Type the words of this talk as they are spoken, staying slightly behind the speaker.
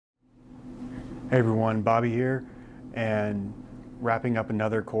Hey everyone, Bobby here, and wrapping up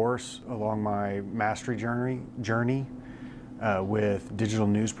another course along my mastery journey with digital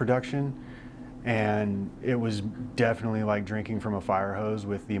news production. And it was definitely like drinking from a fire hose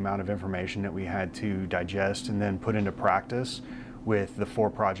with the amount of information that we had to digest and then put into practice with the 4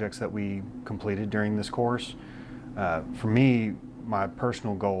 projects that we completed during this course. For me, my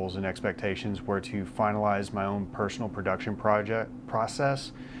personal goals and expectations were to finalize my own personal production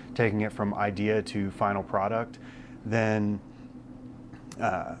process, taking it from idea to final product, then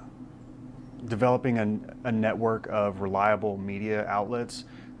developing a network of reliable media outlets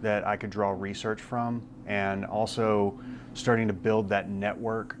that I could draw research from, and also starting to build that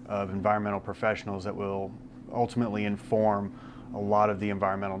network of environmental professionals that will ultimately inform a lot of the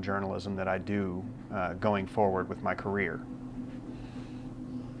environmental journalism that I do going forward with my career.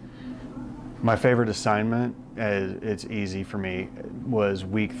 My favorite assignment, it's easy for me, was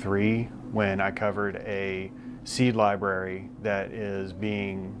week 3 when I covered a seed library that is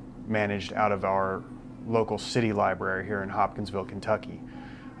being managed out of our local city library here in Hopkinsville, Kentucky.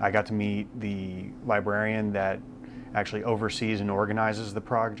 I got to meet the librarian that actually oversees and organizes the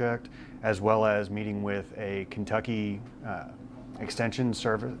project, as well as meeting with a Kentucky extension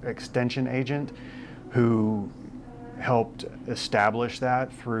agent who helped establish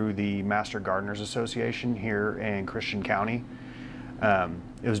that through the Master Gardeners Association here in Christian County.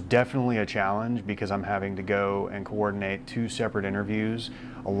 It was definitely a challenge because I'm having to go and coordinate 2 separate interviews,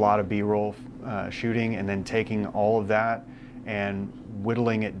 a lot of B-roll shooting, and then taking all of that and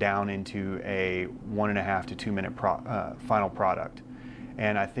whittling it down into a 1.5 to 2 minute final product.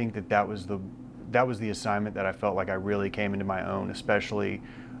 And I think that was the assignment that I felt like I really came into my own, especially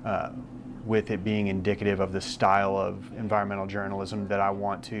with it being indicative of the style of environmental journalism that I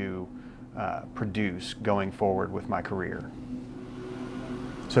want to produce going forward with my career.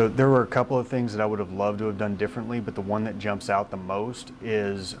 So there were a couple of things that I would have loved to have done differently, but the one that jumps out the most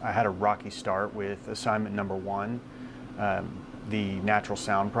is I had a rocky start with assignment number 1, the Natural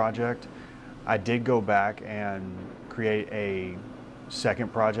Sound Project. I did go back and create a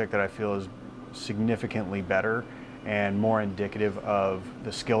second project that I feel is significantly better and more indicative of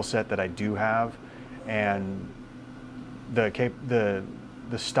the skill set that I do have and the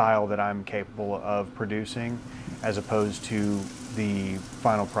style that I'm capable of producing, as opposed to the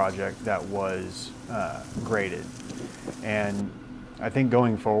final project that was graded. And I think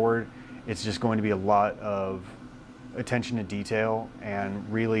going forward, it's just going to be a lot of attention to detail and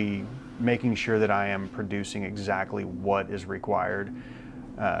really making sure that I am producing exactly what is required,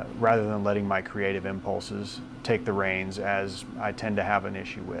 rather than letting my creative impulses take the reins, as I tend to have an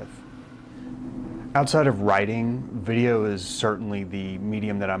issue with. Outside of writing, video is certainly the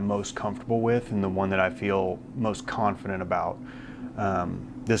medium that I'm most comfortable with and the one that I feel most confident about.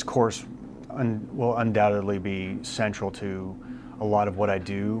 This course will undoubtedly be central to a lot of what I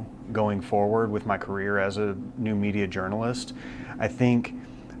do going forward with my career as a new media journalist. I think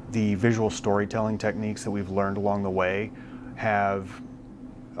the visual storytelling techniques that we've learned along the way have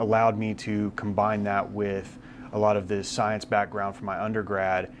allowed me to combine that with a lot of the science background from my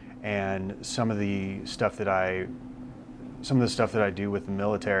undergrad and some of the stuff that I do with the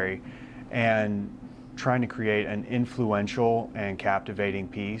military, and trying to create an influential and captivating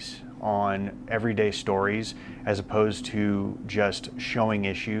piece on everyday stories, as opposed to just showing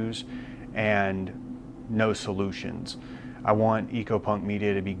issues and no solutions. I want EcoPunk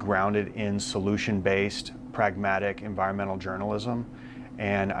Media to be grounded in solution-based, pragmatic environmental journalism,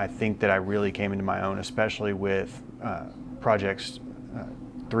 and I think that I really came into my own, especially with projects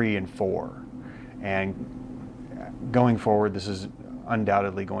 3 and 4. And going forward, this is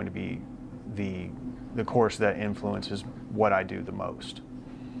undoubtedly going to be the course that influences what I do the most.